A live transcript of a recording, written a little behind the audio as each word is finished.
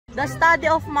The study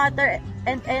of matter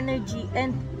and energy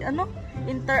and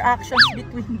interactions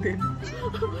between them.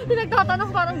 Pinagtatanong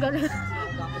parang galit.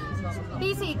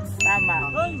 Physics. Tama.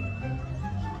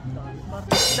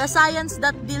 The science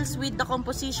that deals with the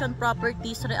composition,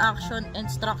 properties, reaction, and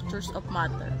structures of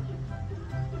matter.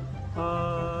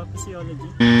 Physiology.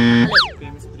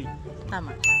 Chemistry.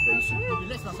 Tama.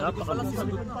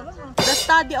 The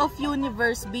study of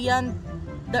universe beyond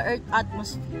the Earth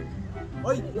atmosphere.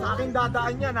 Oy, sa akin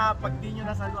dadaan yan ha, pag di nyo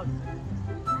nasagot.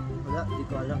 Wala, di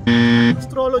ko alam.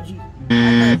 Astrology.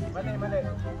 Mali. Mali.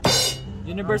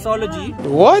 Universology.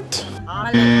 What?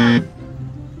 Mali.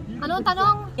 Anong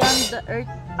tanong? Beyond the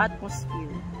Earth atmosphere.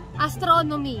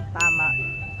 Astronomy. Tama.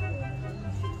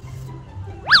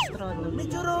 Astronomy.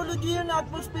 Meteorology yan,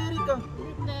 atmospheric ah.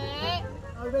 Hindi.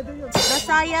 The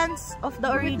science of the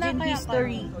origin,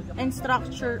 history, and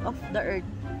structure of the Earth.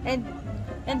 And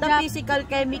the physical,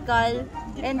 chemical,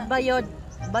 and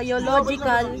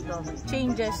biological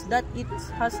changes that it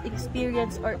has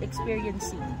experienced or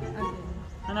experiencing.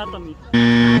 Anatomy.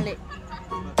 Mali.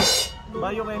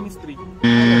 Biochemistry.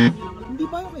 Hindi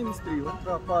biochemistry yun.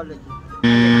 Anthropology.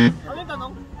 Ano yung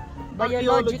tanong?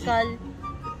 Biological,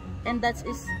 and that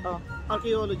is,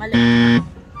 Archaeology. mali.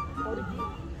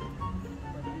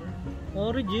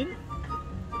 Origin?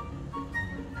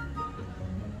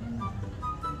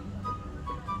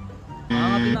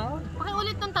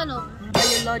 Pakiulit ng tanong.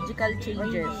 Biological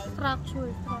changes.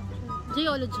 Structure.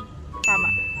 Geology. Tama.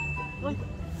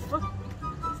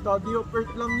 Study of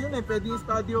Earth lang yun eh. Pwede yung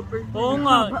study of Earth. Oo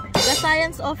nga. The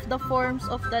science of the forms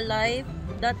of the life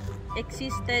that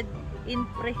existed in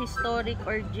prehistoric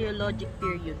or geologic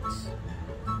periods.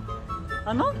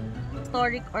 Ano?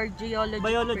 Historic or geologic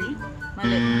Biology? period.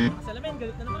 Mali.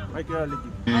 Archaeology.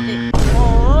 Mali.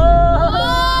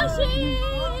 Oh, shit!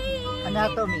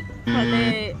 Anatomy.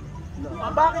 Mali.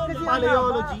 Bakit kasi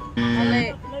paleology? Mali.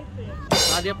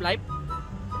 Study of life?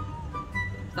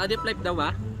 Study of life daw ba?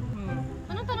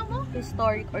 Anong tanong mo?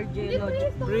 Historic or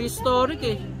geologic. Prehistoric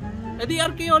eh. Eh di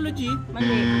archaeology.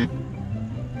 Mali.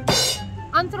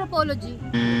 Anthropology.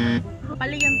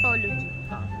 Paleontology.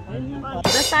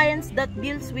 The science that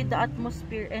deals with the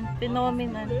atmosphere and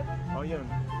phenomena Oh yun.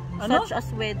 such as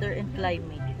weather and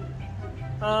climate.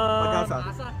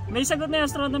 Pag-asa. May sagot na yung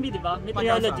astronomy, di ba?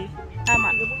 Meteorology. Tama.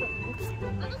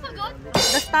 Anong sagot?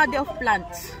 The study of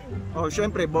plants. Oh,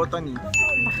 syempre, botany.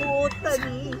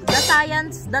 The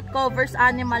science that covers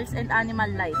animals and animal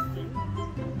life.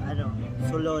 Ano?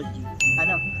 Zoology.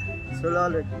 Ano?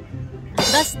 Zoology.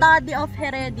 The study of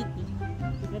heredity.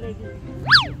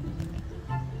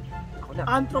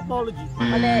 Anthropology.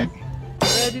 Mali.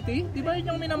 Heredity? Di ba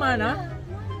yun yung minamana?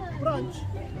 Branch.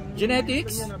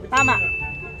 Genetics? Tama.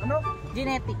 Ano?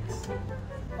 Genetics.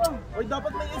 Oy,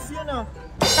 dapat may S yan ah.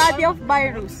 Study of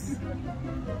virus.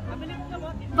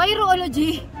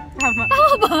 Virology. Tama.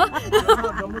 Tama ba?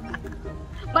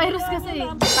 Virus kasi.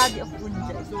 Study of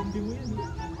fungi.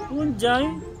 Fungi?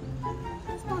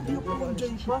 Study of fungi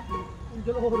pa.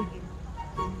 Fungal origin.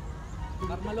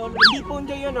 Hindi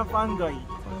fungi yan ah, fungi.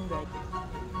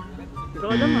 Ikaw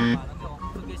alam ah.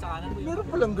 Meron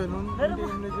palang ganun.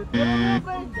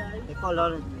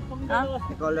 Ecology. Ha?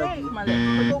 Ecology. Mali.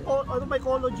 Ano ba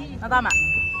ecology? Tama.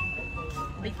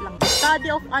 Wait lang. Study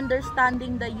of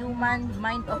understanding the human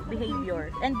mind of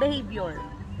behavior and behavior.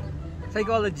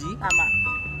 Psychology? Tama.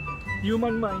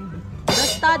 Human mind. The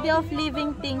study of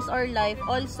living things or life,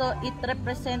 also it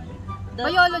represent the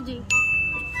Biology.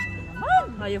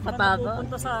 Ayaw patago.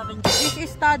 Punta sa akin. This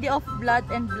is study of blood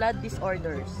and blood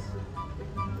disorders.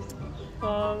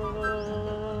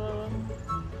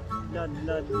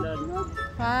 Blood.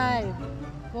 5,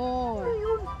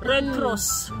 4, Red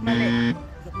Cross. mali.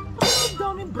 Ang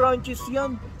daming branches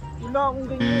yan. Wala akong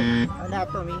ganyan.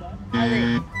 Anatomy. Mali.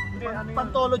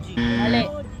 Pathology. Mali.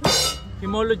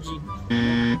 Hemology.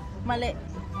 Mali.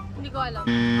 Hindi ko alam.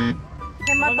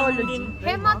 Hematology.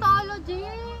 Hematology.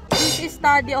 This is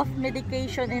study of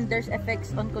medication and their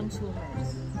effects on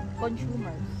consumers.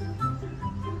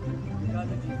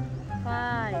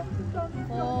 5,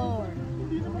 4,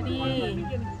 3,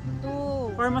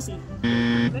 2. Pharmacy.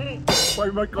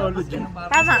 Pharmacology.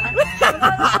 Tama.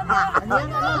 Ano?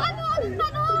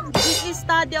 This is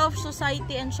study of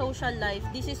society and social life.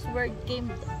 This is word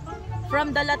came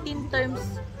from the Latin terms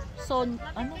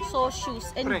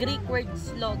socius and Greek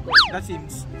words logo. The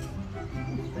Sims.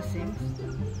 The Sims.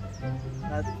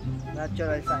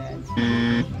 Natural science.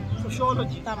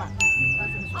 Sociology. Tama.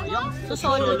 Ano?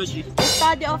 Sociology. The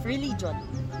study of religion.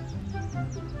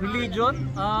 Religion?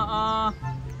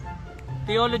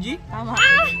 Theology? Tama.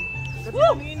 Kasi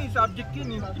ano yun eh, subject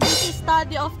yun eh. This is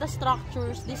study of the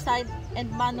structures, design,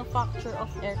 and manufacture of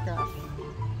aircraft.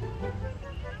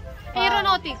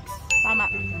 Aeronautics. Tama.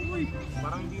 Uy,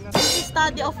 parang hindi na. This is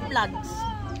study of flags.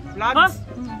 Flags?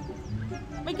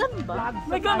 May ganun ba?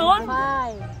 May ganon? 5,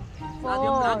 Study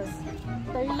of flags.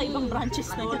 4, ibang branches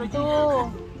na yun. 2,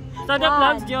 Study of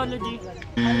flags, geology.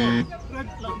 Mali.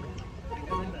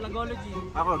 Flagology.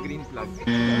 Ako, green flag.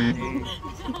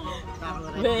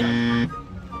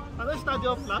 Ano study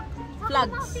of flag?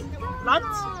 Flags.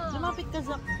 Plants? Lumapit ka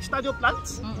sa... Study of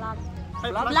plants?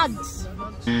 Flags.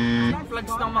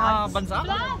 Flags ng mga bansa?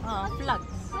 Flags.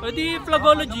 Pwede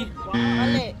flagology.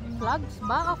 Mali. Flags?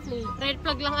 Baka flame. Red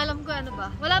flag lang alam ko, ano ba?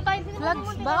 Wala pa yung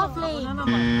Flags? Baka flame.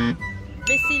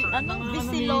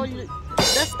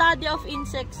 The study of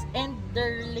insects and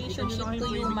their relationship to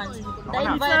humans, the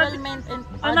environment and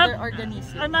other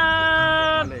organisms.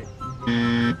 Anak! Mali.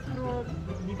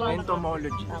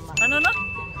 Entomology. Tama. Ano na?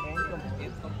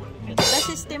 The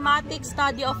systematic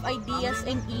study of ideas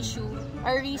and issue,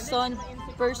 a reasoned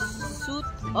pursuit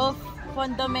of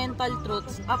fundamental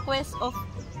truths, a quest of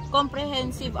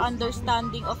comprehensive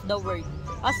understanding of the world,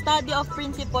 a study of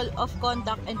principle of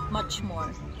conduct, and much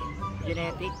more.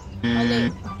 Genetic. Mali.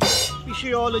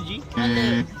 Physiology.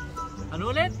 Mali.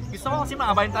 Ano ulit? Gusto ko kasi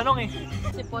mahaba yung tanong eh.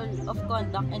 Principle of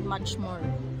conduct and much more.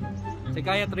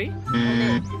 Psychiatry?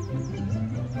 Mali.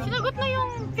 Sinagot na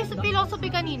yung philosophy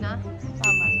kanina.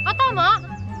 Tama. Ah, tama?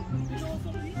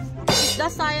 It's the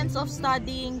science of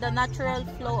studying the natural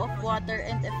flow of water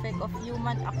and effect of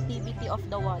human activity of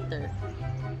the water.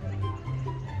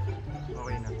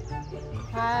 Okay na.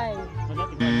 5,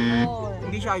 4.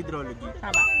 Hindi siya hydrology.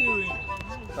 Tama.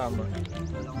 Tama.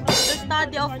 The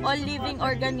study of all living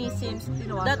organisms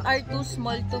that are too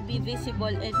small to be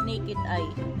visible and naked eye.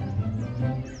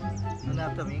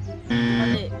 Anatomy.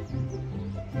 Mali.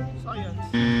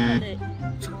 Science. Mali.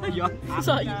 Ayan.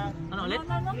 Sorry. Ano ulit?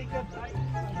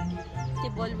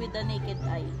 Visible with the naked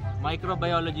eye.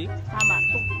 Microbiology? Tama.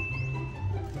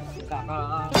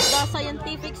 It's the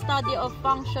scientific study of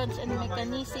functions and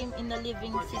mechanism in a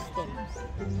living system.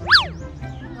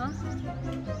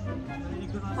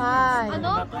 Hi.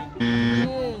 Ano?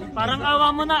 Parang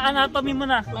awa mo na, anatomy mo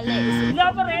na. Mali.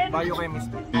 Wala pa rin.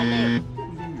 Biochemistry. Mali.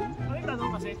 Ano yung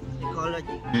tanong kasi?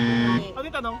 Ecology. Mali. Ano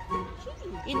yung tanong?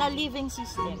 In a living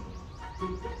system.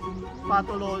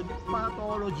 Pathology.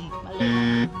 Mali.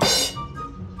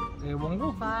 Ewan ko.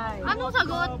 5. Anong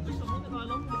sagot?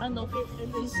 Ano?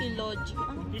 Physiology.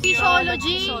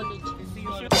 Physiology. So,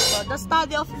 the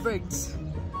study of birds.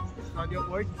 Study of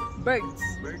words. Birds.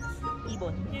 Birds.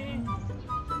 Ibon.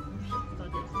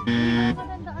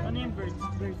 Ano yung birds?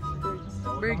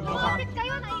 Bird. Bakit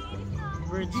kayo naiinis na?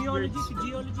 Geology, si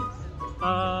geology.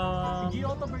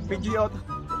 Pidgeot.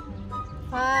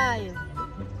 5,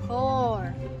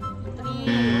 4,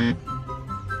 3.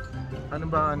 Ano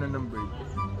ba ano ng bird?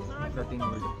 Dating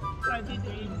word.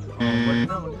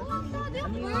 Word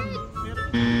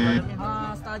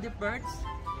na. Study of birds?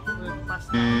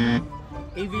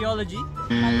 Aviology?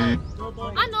 Mali.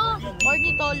 Ano?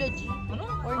 Ornithology.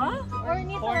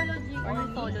 Ornithology.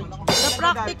 Ornithology. The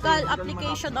practical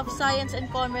application of science and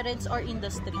commerce or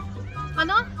industry.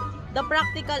 Ano? The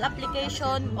practical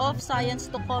application of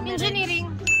science to commerce. Engineering.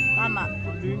 Tama.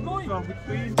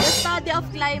 The study of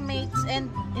climates and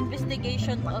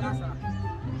investigation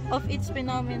of its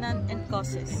phenomenon and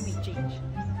causes.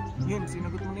 Yun,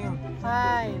 sinagot mo na yun.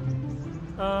 5,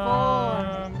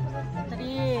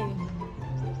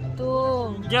 3,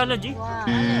 2, Geology?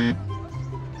 1.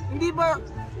 Hindi ba,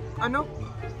 ano?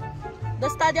 The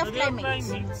study of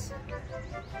climates.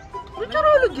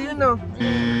 Meteorology yun ah.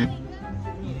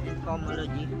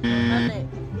 Entomology.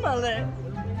 Mali. Mali.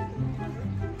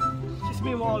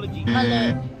 Seismology.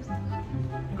 Mali.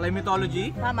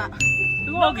 Climatology? Tama.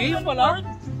 Lagi yun pala.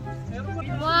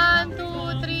 1,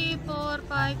 2, 3, 4,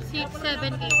 5, 6,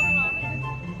 7,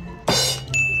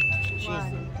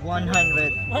 8. 100.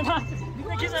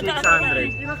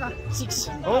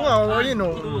 600. Oo nga, oo yun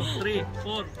oh. 2, 3,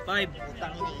 4, 5.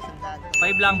 Tangin na isang daan.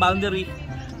 5 lang boundary.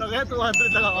 Kaya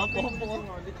 200 lang ako.